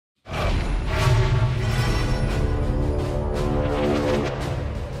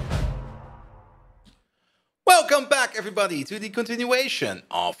Welcome back, everybody, to the continuation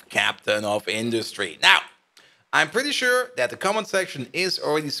of Captain of Industry. Now, I'm pretty sure that the comment section is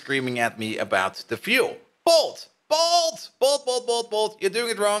already screaming at me about the fuel. Bolt! Bolt! Bolt, bolt, bolt, bolt. You're doing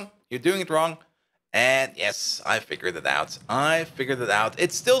it wrong. You're doing it wrong. And yes, I figured it out.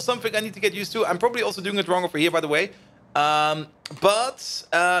 It's still something I need to get used to. I'm probably also doing it wrong over here, by the way.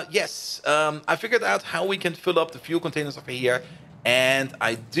 Yes, I figured out how we can fill up the fuel containers over here. And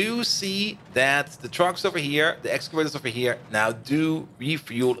I do see that the trucks over here, the excavators over here, now do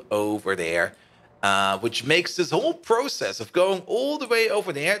refuel over there. Which makes this whole process of going all the way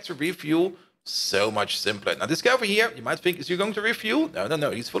over there to refuel so much simpler. Now, this guy over here, you might think, is he going to refuel? No,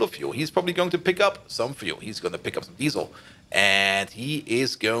 he's full of fuel. He's probably going to pick up some fuel. He's going to pick up some diesel. And he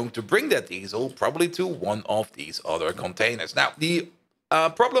is going to bring that diesel probably to one of these other containers. Now, the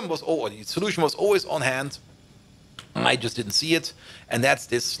problem was, or the solution was always on hand. I just didn't see it. And that's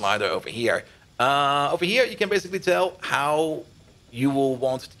this slider over here. Over here, you can basically tell how you will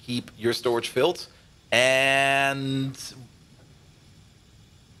want to keep your storage filled. And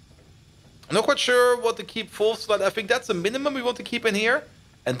I'm not quite sure what to keep full slide. I think that's the minimum we want to keep in here.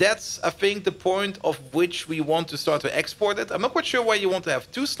 And that's, I think, the point of which we want to start to export it. I'm not quite sure why you want to have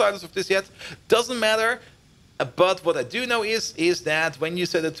two sliders of this yet. Doesn't matter. But what I do know is that when you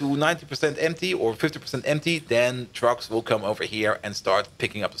set it to 90% empty or 50% empty, then trucks will come over here and start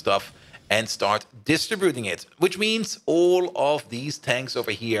picking up the stuff and start distributing it. Which means all of these tanks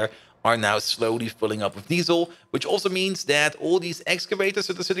over here are now slowly filling up with diesel, which also means that all these excavators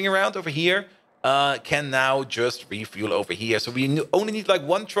that are sitting around over here can now just refuel over here. So we only need like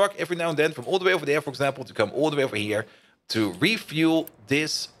one truck every now and then from all the way over there, for example, to come all the way over here to refuel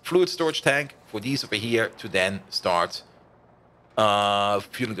this fluid storage tank for these over here to then start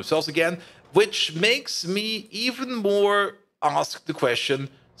fueling themselves again, which makes me even more ask the question,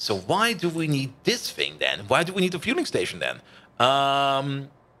 so why do we need this thing then? Why do we need a fueling station then?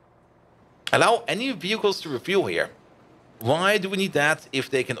 Allow any vehicles to refuel here. Why do we need that if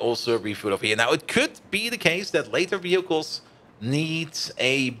they can also refuel over here? Now, it could be the case that later vehicles need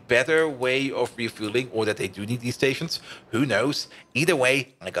a better way of refueling, or that they do need these stations. Who knows? Either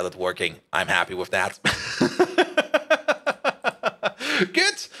way, I got it working. I'm happy with that.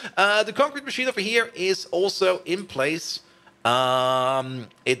 Good. The concrete machine over here is also in place.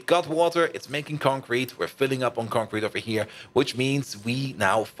 It got water, it's making concrete, we're filling up on concrete over here, which means we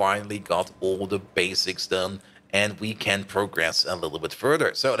now finally got all the basics done and we can progress a little bit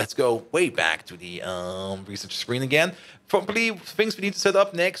further. So let's go way back to the research screen again. Probably things we need to set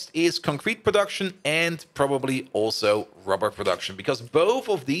up next is concrete production and probably also rubber production, because both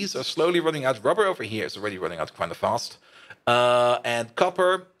of these are slowly running out. Rubber over here is already running out kind of fast. And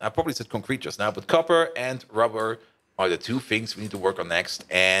copper, I probably said concrete just now, but copper and rubber are the two things we need to work on next.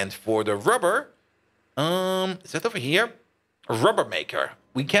 And for the rubber, is that over here? A rubber maker.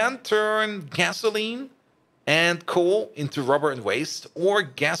 We can turn gasoline and coal into rubber and waste, or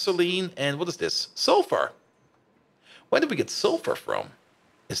gasoline and what is this? Sulfur. Where did we get sulfur from?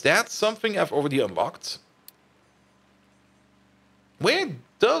 Is that something I've already unlocked? Where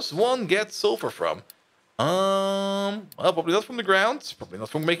does one get sulfur from? Well, probably not from the ground, probably not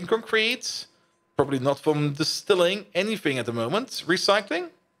from making concrete. Probably not from distilling anything at the moment. Recycling?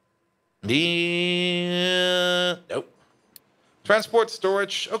 Yeah. Nope. Transport,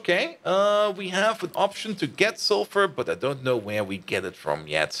 storage. Okay. We have an option to get sulfur, but I don't know where we get it from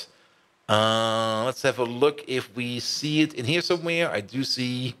yet. Let's have a look if we see it in here somewhere. I do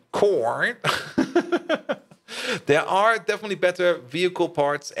see corn. There are definitely better vehicle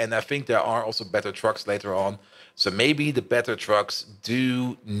parts, and I think there are also better trucks later on. So maybe the better trucks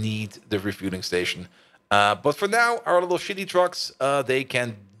do need the refueling station. But for now, our little shitty trucks, they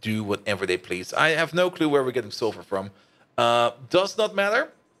can do whatever they please. I have no clue where we're getting sulfur from. Does not matter.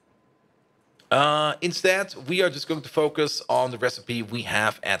 Instead, we are just going to focus on the recipe we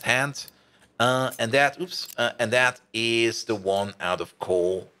have at hand. And that is the one out of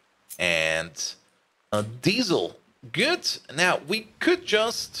coal and diesel. Good. Now, we could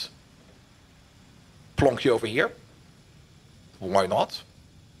just plonk you over here. Why not?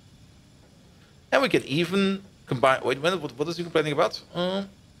 And we can even combine. Wait a minute, what is he complaining about?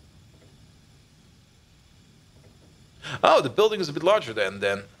 Oh, the building is a bit larger then.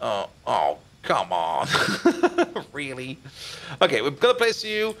 Oh, come on. Really? Okay, we're gonna place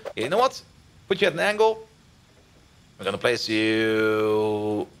you. You know what? Put you at an angle. We're gonna place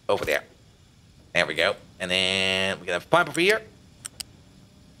you over there. There we go. And then we're gonna have a pipe over here.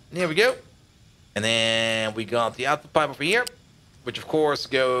 There we go. And then we got the output pipe over here, which of course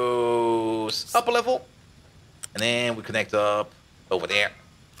goes up a level. And then we connect up over there.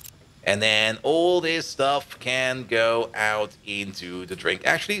 And then all this stuff can go out into the drink.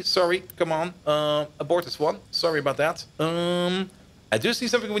 Actually, sorry, come on. Abort this one. Sorry about that. I do see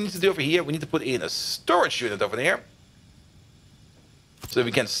something we need to do over here. We need to put in a storage unit over there. So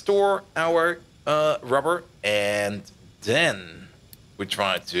we can store our rubber. And then we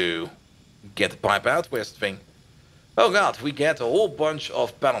try to get the pipe out. Where's the thing? Oh god, we get a whole bunch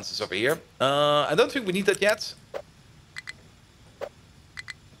of balances over here. I don't think we need that yet.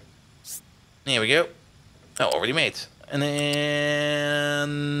 Here we go. Oh, already made. And then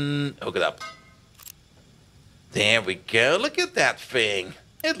hook it up. There we go. Look at that thing.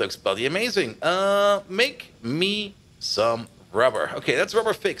 It looks bloody amazing. Make me some rubber. Okay, that's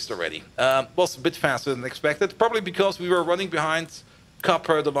rubber fixed already. Was a bit faster than expected. Probably because we were running behind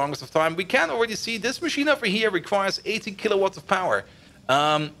copper the longest of time. We can already see this machine over here requires 80 kilowatts of power.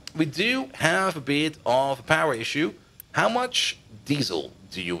 We do have a bit of a power issue. How much diesel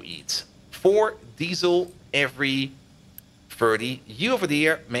do you eat? 4 diesel every 30. You over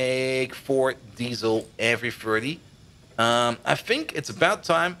there make 4 diesel every 30. I think it's about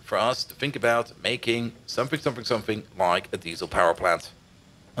time for us to think about making something like a diesel power plant.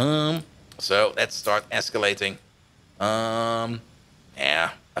 So let's start escalating.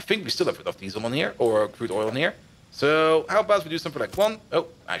 Yeah, I think we still have enough diesel on here, or crude oil on here. So how about we do something like 1? Oh,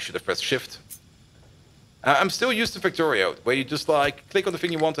 I should have pressed shift. I'm still used to Factorio, where you just like click on the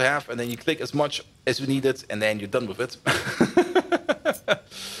thing you want to have, and then you click as much as you need it, and then you're done with it.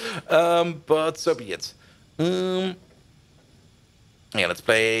 But so be it. Yeah, let's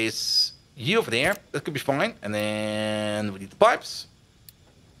place you over there. That could be fine. And then we need the pipes.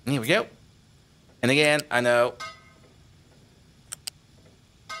 Here we go. And again, I know.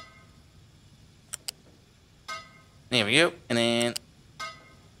 There we go. And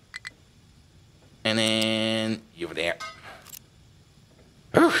then you over there.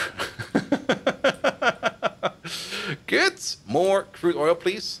 Good. More crude oil,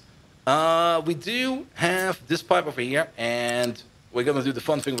 please. We do have this pipe over here, and we're gonna do the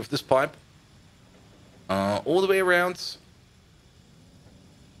fun thing with this pipe. All the way around.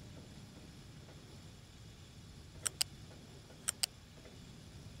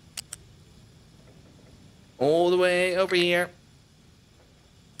 All the way over here.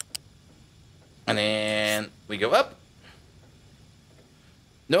 And then we go up.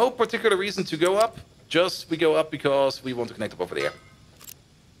 No particular reason to go up. Just we go up because we want to connect up over there.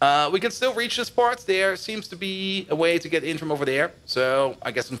 We can still reach this part. There seems to be a way to get in from over there. So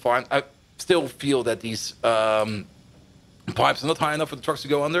I guess I'm fine. I still feel that these pipes are not high enough for the trucks to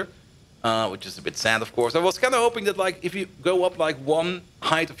go under. Which is a bit sad, of course. I was kind of hoping that like if you go up like 1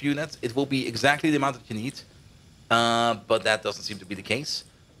 height of units, it will be exactly the amount that you need. But that doesn't seem to be the case.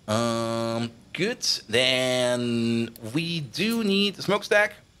 Good. Then we do need a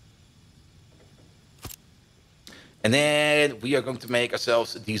smokestack. And then we are going to make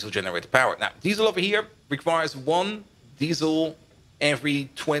ourselves a diesel generator power. Now, diesel over here requires 1 diesel every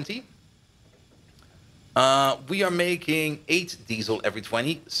 20. We are making 8 diesel every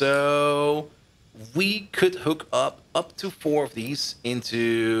 20. So we could hook up to 4 of these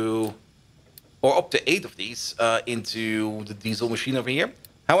into, or up to 8 of these into the diesel machine over here.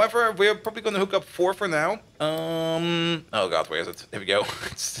 However, we're probably going to hook up 4 for now. Oh god, where is it? There we go.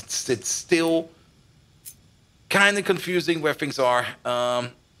 It's still kind of confusing where things are.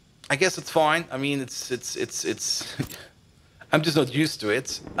 I guess it's fine. I mean, it's I'm just not used to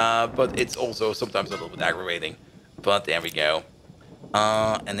it. But it's also sometimes a little bit aggravating. But there we go.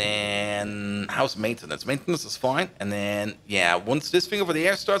 And then house maintenance. Maintenance is fine. And then, yeah, once this thing over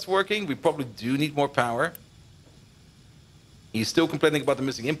there starts working, we probably do need more power. He's still complaining about the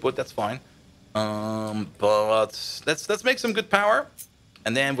missing input. That's fine. But let's make some good power.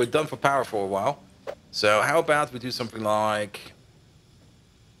 And then we're done for power for a while. So how about we do something like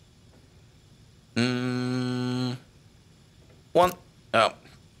 1. Oh,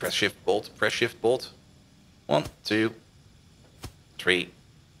 press shift bolt. Press shift bolt. 1, 2, 3,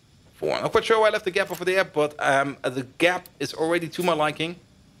 4. I'm not quite sure why I left the gap over there, but the gap is already to my liking.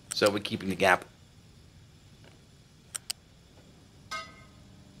 So we're keeping the gap.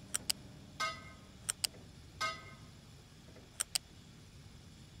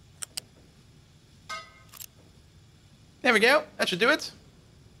 There we go. That should do it.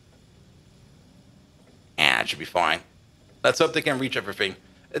 Yeah, it should be fine. Let's hope they can reach everything.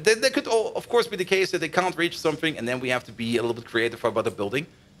 There could, of course, be the case that they can't reach something, and then we have to be a little bit creative about the building.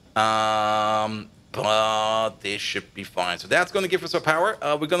 But this should be fine. So that's going to give us our power.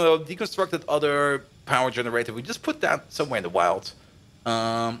 We're going to deconstruct that other power generator. We just put that somewhere in the wild.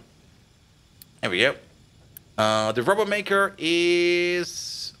 There we go. The rubber maker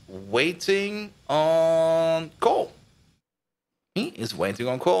is waiting on coal. He is waiting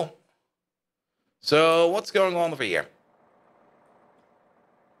on coal. So what's going on over here?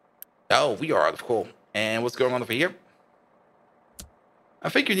 Oh, we are out of coal. And what's going on over here? I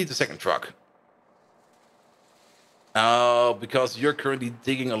think you need a second truck. Oh, because you're currently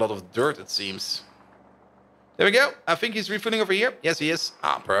digging a lot of dirt, it seems. There we go. I think he's refilling over here. Yes, he is.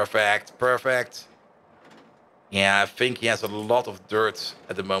 Ah, perfect. Perfect. Yeah, I think he has a lot of dirt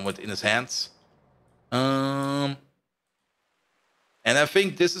at the moment in his hands. And I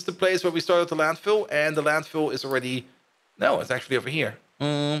think this is the place where we started the landfill. And the landfill is already... No, it's actually over here.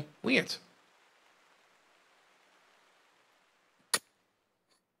 Weird.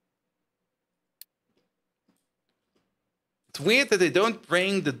 It's weird that they don't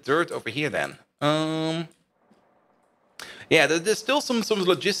bring the dirt over here then. Yeah, there's still some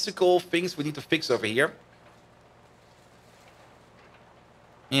logistical things we need to fix over here.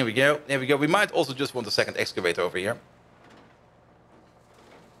 Here we go. There we go. We might also just want a second excavator over here.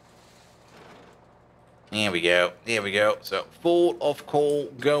 Here we go. There we go. So full of coal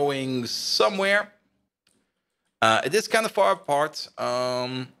going somewhere. It is kind of far apart.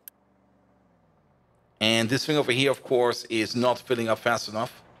 And this thing over here, of course, is not filling up fast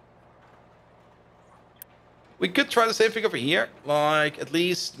enough. We could try the same thing over here. Like, at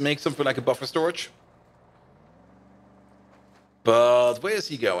least make something like a buffer storage. But where is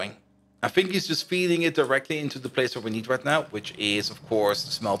he going? I think he's just feeding it directly into the place where we need right now, which is, of course,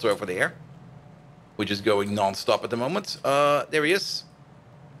 the smelter over there, which is going non-stop at the moment. There he is.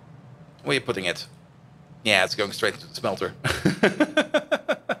 Where are you putting it? Yeah, it's going straight into the smelter.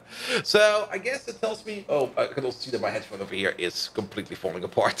 So, I guess it tells me... Oh, I can also see that my headphone over here is completely falling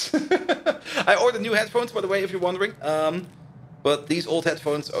apart. I ordered new headphones, by the way, if you're wondering. But these old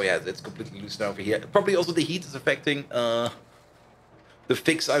headphones... Oh, yeah, it's completely loose now over here. Probably also the heat is affecting the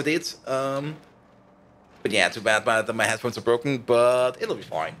fix I did. But yeah, too bad that my headphones are broken. But it'll be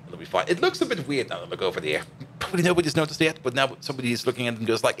fine. It'll be fine. It looks a bit weird now to look over there. Probably nobody's noticed yet. But now somebody is looking at it and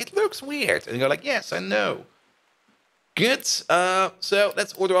goes like, it looks weird. And you're like, yes, I know. Good. So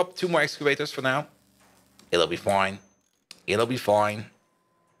let's order up 2 more excavators for now. It'll be fine. It'll be fine.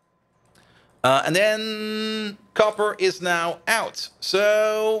 And then copper is now out.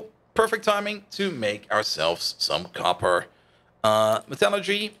 So perfect timing to make ourselves some copper.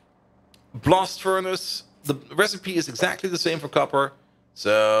 Metallurgy, blast furnace. The recipe is exactly the same for copper.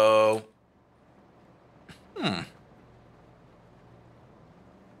 So...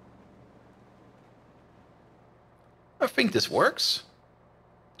 I think this works.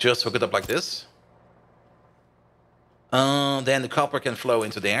 Just hook it up like this. Then the copper can flow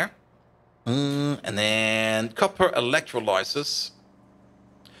into there. And then copper electrolysis.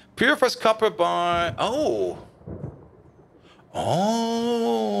 Purifies copper by... Oh!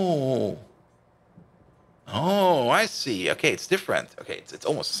 Oh! Oh, I see. Okay, it's different. Okay, it's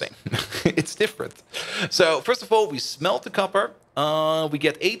almost the same. It's different. So, first of all, we smelt the copper. We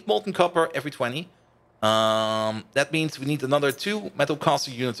get 8 molten copper every 20. That means we need another 2 metal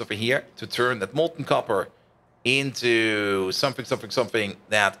caster units over here to turn that molten copper into something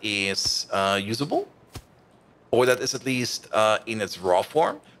that is usable, or that is at least in its raw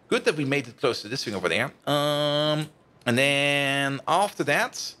form. Good that we made it close to this thing over there. And then after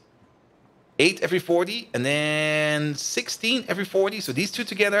that, 8 every 40, and then 16 every 40. So these 2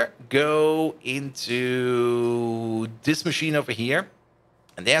 together go into this machine over here.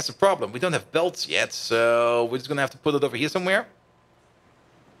 And there's a problem. We don't have belts yet, so we're just going to have to put it over here somewhere.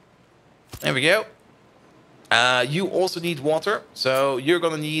 There we go. You also need water, so you're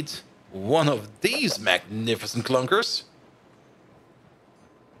going to need one of these magnificent clunkers.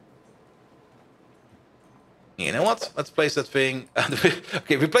 You know what? Let's place that thing.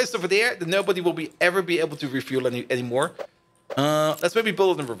 Okay, we placed it over there. Then nobody will ever be able to refuel anymore. Let's maybe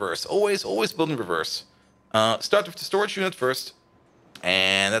build it in reverse. Always build in reverse. Start with the storage unit first.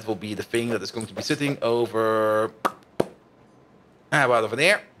 And that will be the thing that is going to be sitting over... How about over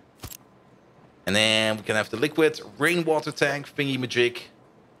there? And then we can have the liquid rainwater tank thingy-majig.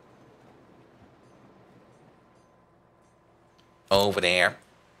 Over there.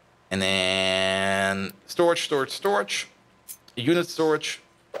 And then storage. Unit storage.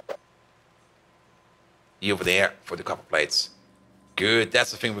 Over there for the copper plates. Good, that's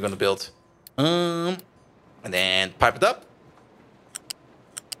the thing we're going to build. And then pipe it up.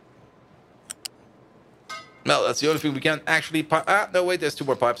 Well, that's the only thing we can actually pipe. No, wait, there's 2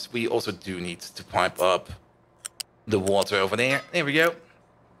 more pipes. We also do need to pipe up the water over there. There we go.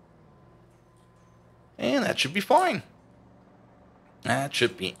 And that should be fine. That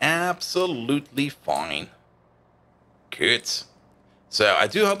should be absolutely fine. Good. So I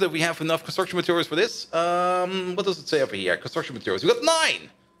do hope that we have enough construction materials for this. What does it say over here? Construction materials. We got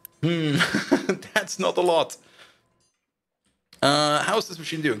 9. That's not a lot. How is this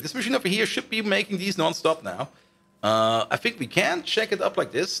machine doing? This machine over here should be making these non-stop now. I think we can check it up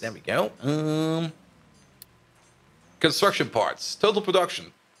like this. There we go. Construction parts. Total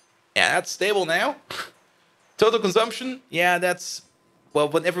production. Yeah, that's stable now. Total consumption. Yeah, that's... Well,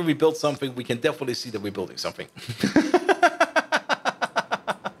 whenever we build something, we can definitely see that we're building something.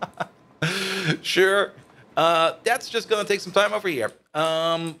 Sure. That's just going to take some time over here.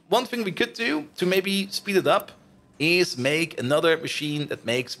 One thing we could do to maybe speed it up is make another machine that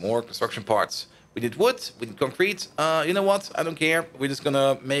makes more construction parts. We did wood, we did concrete. You know what? I don't care. We're just going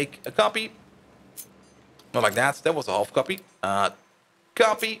to make a copy. Not like that. That was a half copy.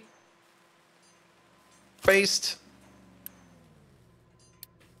 Copy. Paste.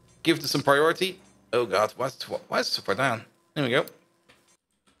 Give this some priority. Oh god, why is it so far down? There we go.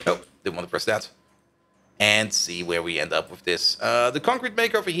 Oh, didn't want to press that. And see where we end up with this. The concrete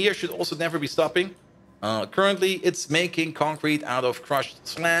maker over here should also never be stopping. Currently, it's making concrete out of crushed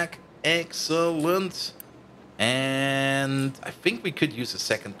slag. Excellent. And I think we could use a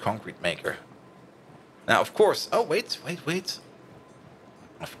second concrete maker. Now, of course... Oh, wait.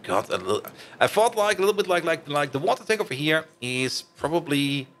 I forgot a little... I thought like a little bit like the water tank over here is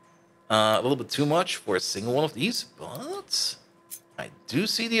probably a little bit too much for a single one of these. But I do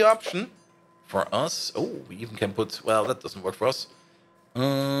see the option for us. Oh, we even can put... Well, that doesn't work for us.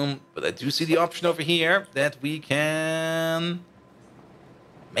 But I do see the option over here that we can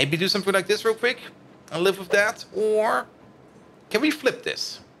maybe do something like this real quick and live with that. Or can we flip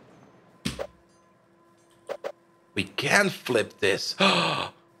this? We can flip this.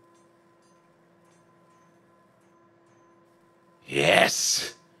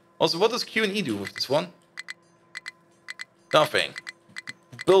 Yes. Also, what does Q&E do with this one? Nothing.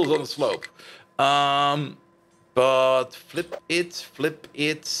 Build on the slope. But flip it.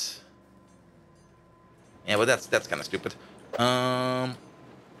 Yeah, but that's kind of stupid.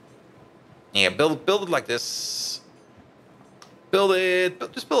 Yeah, build it like this. Build it,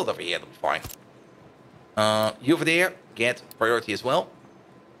 but just build it over here. That'll be fine. You over there get priority as well.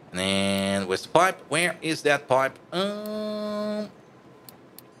 And then where's the pipe? Where is that pipe?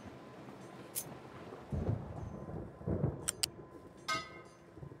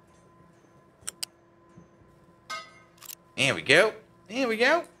 There we go. There we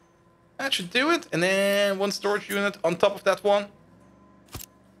go. That should do it. And then one storage unit on top of that one.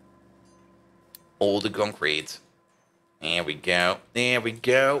 All the concrete. There we go. There we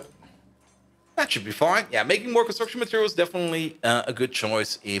go. That should be fine. Yeah, making more construction materials is definitely a good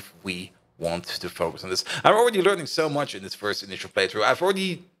choice if we want to focus on this. I'm already learning so much in this first initial playthrough. I've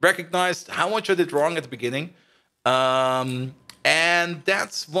already recognized how much I did wrong at the beginning. And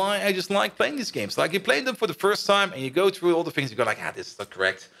that's why I just like playing these games. Like, you play them for the first time and you go through all the things, you go like, this is not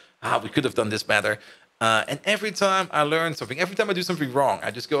correct. We could have done this better. And every time I learn something, every time I do something wrong,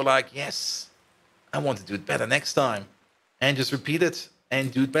 I just go like, yes, I want to do it better next time. And just repeat it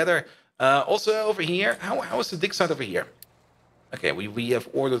and do it better. Also over here, how is the dig site over here? Okay, we have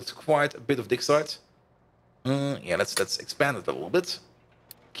ordered quite a bit of dig sites. Yeah, let's expand it a little bit.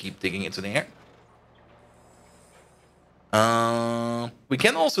 Keep digging into there. We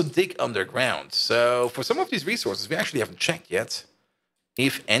can also dig underground. So for some of these resources, we actually haven't checked yet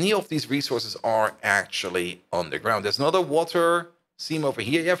if any of these resources are actually underground. There's another water seam over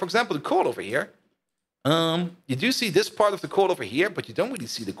here. Yeah, for example, the coal over here. You do see this part of the coal over here, but you don't really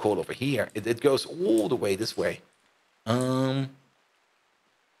see the coal over here. It goes all the way this way. And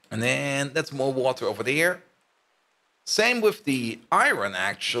then that's more water over there. Same with the iron,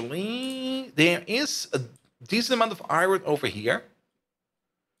 actually. There is a decent amount of iron over here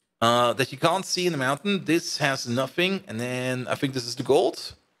that you can't see in the mountain. This has nothing. And then I think this is the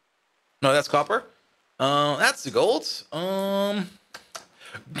gold. No, that's copper. That's the gold.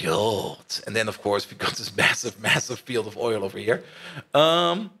 Gold. And then, of course, we got this massive field of oil over here.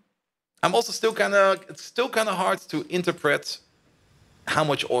 I'm also it's still kind of hard to interpret how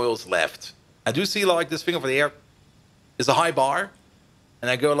much oil is left. I do see like this thing over there is a high bar. And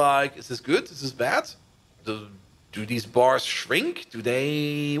I go like, is this good? Is this bad? Do these bars shrink? Do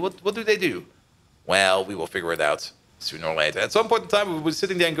they... What do they do? Well, we will figure it out sooner or later. At some point in time, we were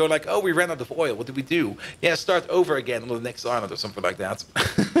sitting there and go like, oh, we ran out of oil. What do we do? Yeah, start over again on the next island or something like that.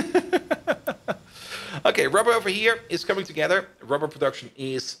 Okay, rubber over here is coming together. Rubber production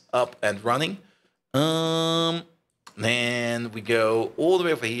is up and running. Then we go all the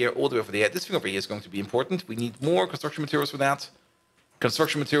way over here, all the way over there. This thing over here is going to be important. We need more construction materials for that.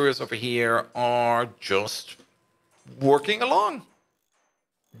 Construction materials over here are just working along.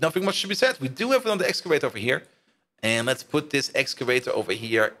 nothing much to be said. We do have another excavator over here. And let's put this excavator over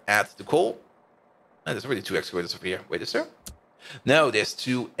here at the coal. Oh, there's already 2 excavators over here. Wait, is there? No, there's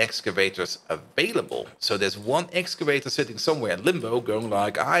 2 excavators available. So there's 1 excavator sitting somewhere in limbo going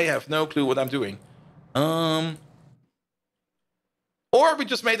like, I have no clue what I'm doing. Or we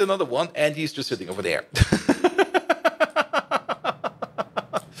just made another one and he's just sitting over there.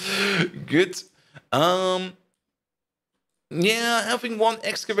 Good. Yeah, having 1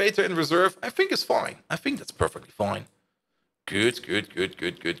 excavator in reserve, I think is fine. I think that's perfectly fine. Good, good, good,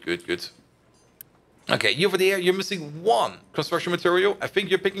 good, good, good, good. Okay, you over there, you're missing 1 construction material. I think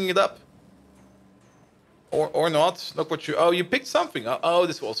you're picking it up. Or not. Not what you... Oh, you picked something. Oh,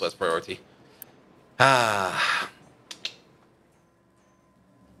 this also has priority. Ah.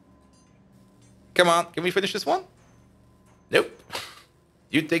 Come on, can we finish this one? Nope.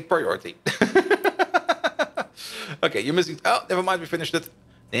 You take priority. Okay, you're missing... Oh, never mind, we finished it.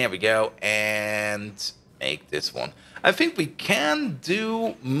 There we go. And make this one. I think we can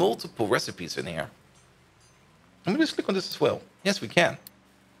do multiple recipes in here. Let me just click on this as well. Yes, we can.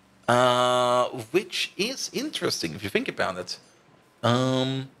 Which is interesting if you think about it.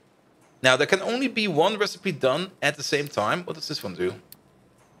 Now, there can only be 1 recipe done at the same time. What does this one do?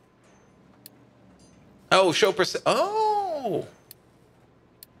 Oh, show percent. Oh!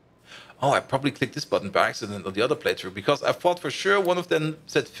 Oh, I probably clicked this button by accident on the other playthrough because I thought for sure one of them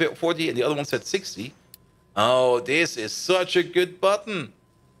said 40 and the other one said 60. Oh, this is such a good button.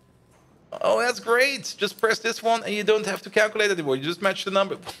 Oh, that's great. Just press this one and you don't have to calculate anymore. You just match the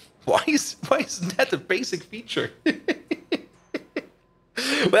number. Why isn't that a basic feature?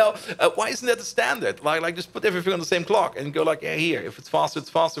 Well, why isn't that the standard? Like just put everything on the same clock and go like, yeah, here. If it's faster, it's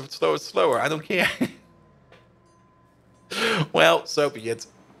faster. If it's slower, it's slower. I don't care. Well, so be it.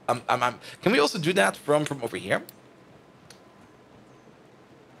 Can we also do that from over here?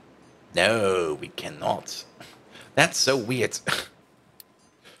 No, we cannot. That's so weird.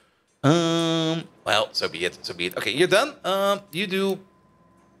 Well, so be it. So be it. Okay, you're done. You do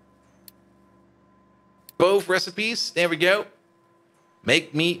both recipes. There we go.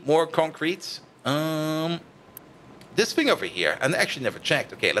 Make me more concrete. This thing over here, and I actually never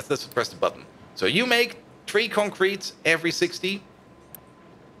checked. Okay, let's press the button. So you make 3 concrete every 60.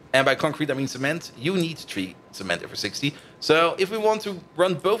 And by concrete, I mean cement. You need 3 cement every 60. So if we want to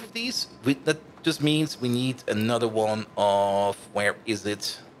run both of these, that just means we need another one of... Where is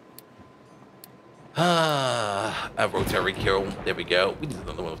it? A rotary kiln. There we go. We need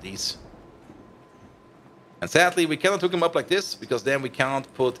another one of these. And sadly, we cannot hook them up like this, because then we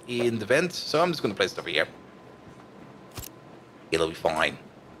can't put in the vent. So I'm just going to place it over here. It'll be fine.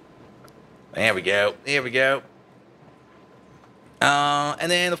 There we go. There we go. And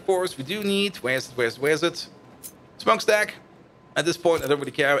then, of course, we do need... Where's it? Smokestack. At this point, I don't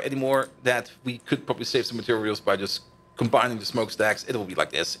really care anymore that we could probably save some materials by just combining the smokestacks. It'll be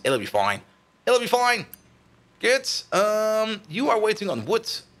like this. It'll be fine. It'll be fine. Good. You are waiting on wood.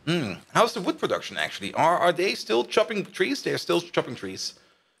 How's the wood production, actually? Are they still chopping trees? They're still chopping trees.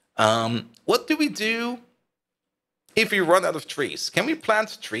 What do we do if we run out of trees? Can we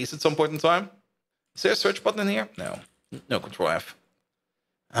plant trees at some point in time? Is there a search button in here? No. No, Control F.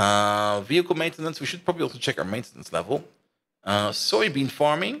 Vehicle maintenance. We should probably also check our maintenance level. Soybean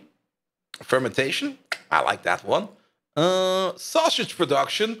farming. Fermentation. I like that one. Sausage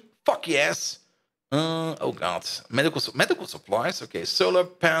production. Fuck yes. Oh god. Medical supplies. Okay. Solar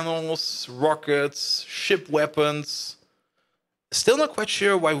panels. Rockets. Ship weapons. Still not quite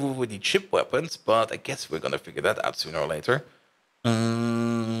sure why we would need ship weapons, but I guess we're gonna figure that out sooner or later.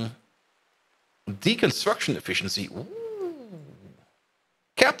 Deconstruction efficiency. Ooh.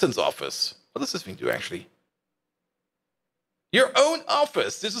 Captain's office. What does this thing do, actually? Your own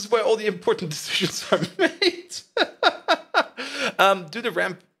office. This is where all the important decisions are made. Do the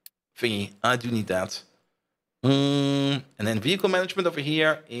ramp thingy. I do need that. And then vehicle management over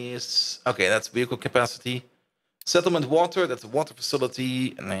here is... Okay, that's vehicle capacity. Settlement water. That's a water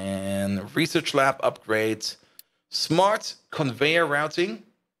facility. And then research lab upgrade. Smart conveyor routing.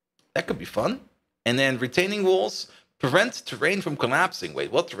 That could be fun. And then retaining walls. Prevent terrain from collapsing.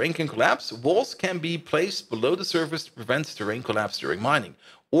 Wait, what? Terrain can collapse? Walls can be placed below the surface to prevent terrain collapse during mining,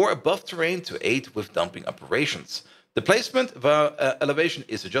 or above terrain to aid with dumping operations. The placement of elevation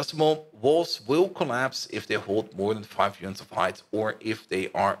is adjustable. Walls will collapse if they hold more than 5 units of height, or if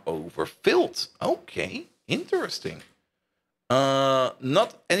they are overfilled. Okay, interesting.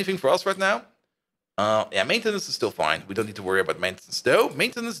 Not anything for us right now. Yeah, maintenance is still fine. We don't need to worry about maintenance, though.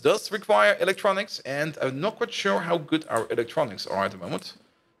 Maintenance does require electronics, and I'm not quite sure how good our electronics are at the moment.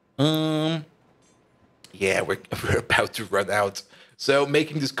 Yeah, we're about to run out. So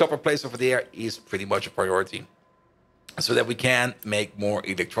making this copper place over there is pretty much a priority, so that we can make more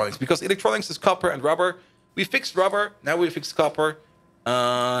electronics. Because electronics is copper and rubber. We fixed rubber, now we fixed copper.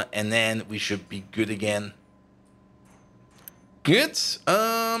 And then we should be good again. Good.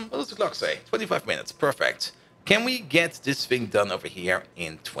 What does the clock say? 25 minutes. Perfect. Can we get this thing done over here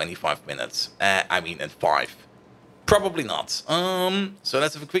in 25 minutes? I mean, in 5. Probably not. So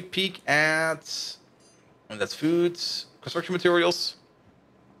let's have a quick peek at... And that's food, construction materials.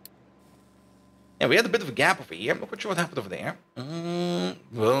 Yeah, we had a bit of a gap over here. I'm not quite sure what happened over there.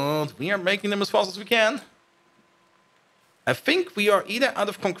 But we are making them as fast as we can. I think we are either out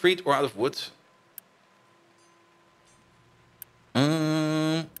of concrete or out of wood.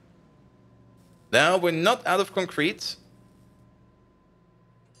 No, we're not out of concrete.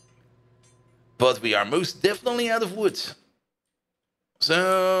 But we are most definitely out of wood.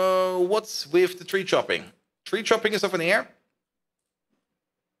 So, what's with the tree chopping? Tree chopping is over there.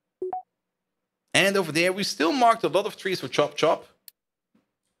 And over there, we still marked a lot of trees for chop chop.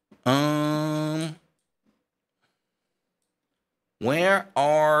 Where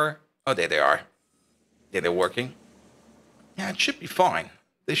are... Oh, there they are. Yeah, they're working. Yeah, it should be fine.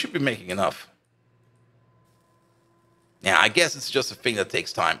 They should be making enough. Yeah, I guess it's just a thing that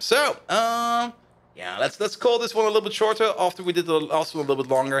takes time. So, yeah, let's call this one a little bit shorter after we did the last one a little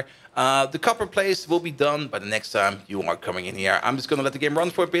bit longer. The copper place will be done by the next time you are coming in here. I'm just going to let the game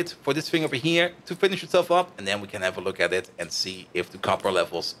run for a bit for this thing over here to finish itself up, and then we can have a look at it and see if the copper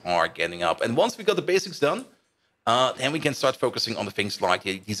levels are getting up. And once we got the basics done, then we can start focusing on the things like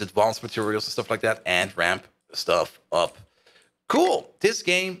these advanced materials and stuff like that, and ramp stuff up. Cool. This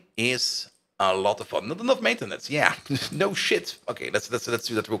game is a lot of fun. Not enough maintenance. Yeah. No shit. Okay, let's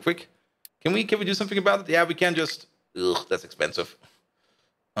do that real quick. Can we do something about it? Yeah, we can just... Ugh, that's expensive.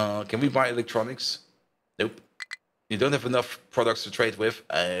 Can we buy electronics? Nope. You don't have enough products to trade with.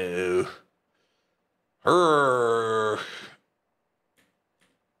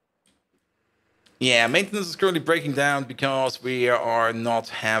 Yeah, maintenance is currently breaking down because we are not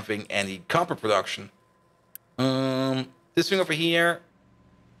having any copper production. This thing over here.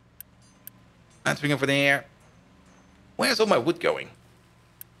 That thing over there. Where's all my wood going?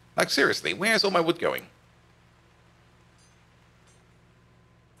 Like, seriously, where's all my wood going?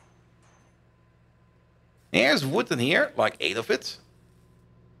 There's wood in here, like 8 of it.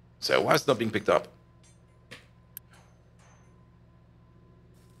 So why is it not being picked up?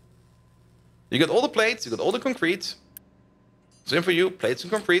 You got all the plates, you got all the concrete. Same for you, plates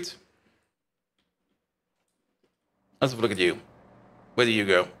and concrete. Let's have a look at you. Where do you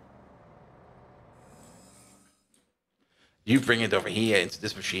go? You bring it over here into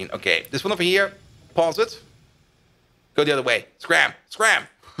this machine. Okay, this one over here. Pause it. Go the other way. Scram! Scram!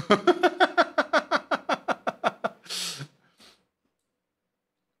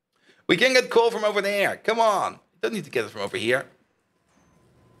 We can get coal from over there. Come on. You don't need to get it from over here.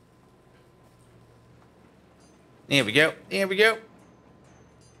 Here we go. Here we go.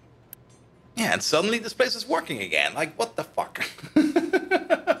 Yeah, and suddenly this place is working again. Like, what the fuck?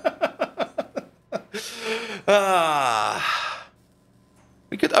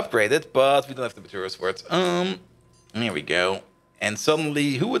 We could upgrade it, but we don't have the materials for it. Here we go. And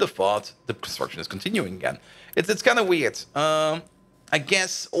suddenly, who would have thought the construction is continuing again? It's kind of weird. I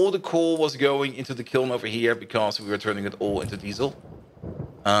guess all the coal was going into the kiln over here because we were turning it all into diesel.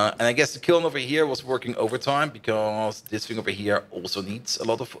 And I guess the kiln over here was working overtime because this thing over here also needs a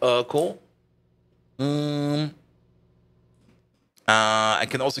lot of coal. I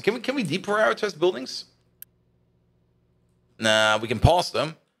can also... Can we deprioritize buildings? Nah, we can pause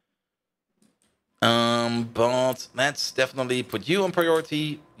them. But let's definitely put you on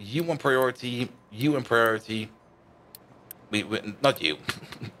priority, you on priority, you on priority. We not you.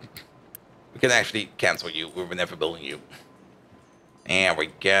 We can actually cancel you. We were never building you. There we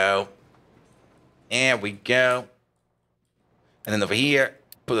go. There we go. And then over here,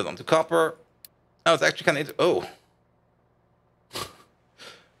 put it onto copper. Oh, it's actually kind of... Oh.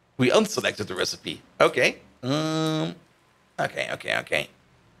 We unselected the recipe. Okay. Okay.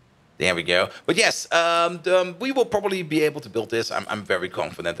 There we go. But yes, we will probably be able to build this. I'm very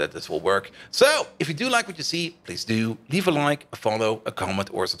confident that this will work. So, if you do like what you see, please do leave a like, a follow, a comment,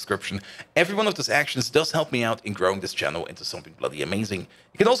 or a subscription. Every one of those actions does help me out in growing this channel into something bloody amazing.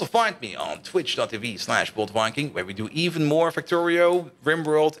 You can also find me on twitch.tv/BoldViking, where we do even more Factorio,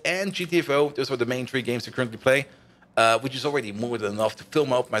 RimWorld, and GTFO. Those are the main 3 games we currently play. which is already more than enough to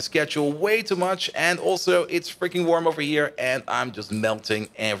fill up my schedule way too much. And also, it's freaking warm over here, and I'm just melting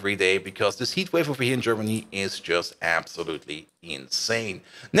every day because this heat wave over here in Germany is just absolutely insane.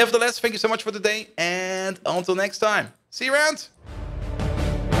 Nevertheless, thank you so much for today, and until next time, see you around.